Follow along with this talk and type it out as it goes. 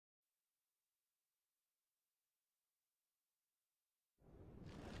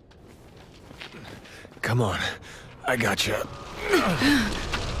Come on. I gotcha.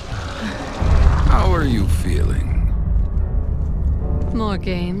 How are you feeling? More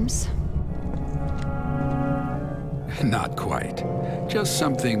games? Not quite. Just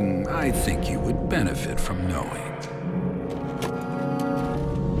something I think you would benefit from knowing.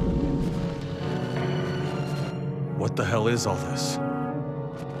 What the hell is all this?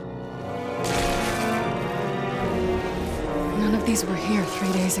 None of these were here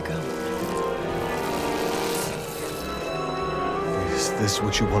 3 days ago. Is this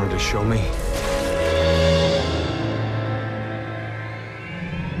what you wanted to show me?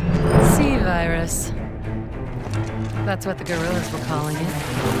 C-virus. That's what the guerrillas were calling it.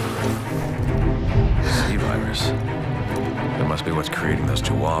 C-virus. That must be what's creating those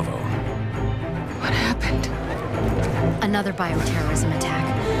Chihuahua. What happened? Another bioterrorism attack.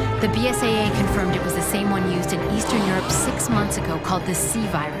 The BSAA confirmed it was the same one used in Eastern Europe 6 months ago, called the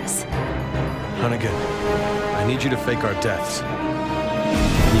C-virus. Hunnigan, I need you to fake our deaths.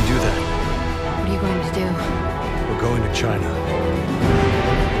 Can you do that? What are you going to do? We're going to China.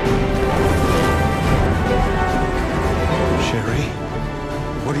 Sherry,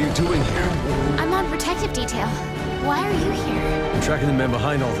 what are you doing here? I'm on protective detail. Why are you here? I'm tracking the men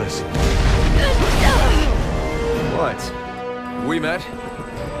behind all this. What? We met?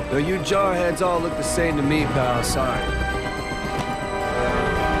 No, you jarheads all look the same to me, pal. Sorry.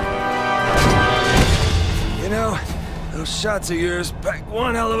 You know, those shots of yours packed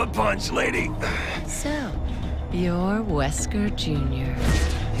one hell of a punch, lady. So, you're Wesker Jr.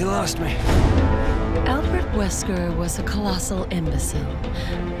 You lost me. Albert Wesker was a colossal imbecile.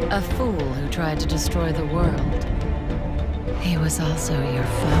 A fool who tried to destroy the world. He was also your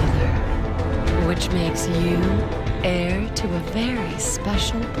father, which makes you heir to a very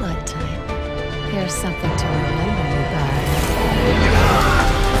special blood type. Here's something to remember me by.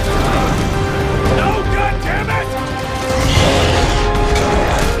 No, goddammit!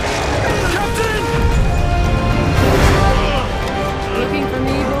 Captain! Looking for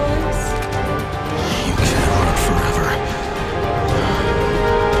me, boys? You can't run forever.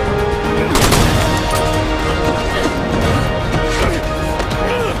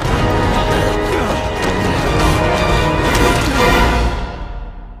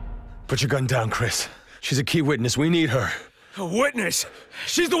 Put your gun down, Chris. She's a key witness. We need her. A witness?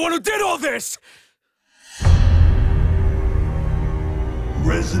 She's the one who did all this!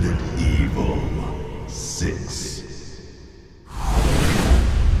 Resident Evil 6.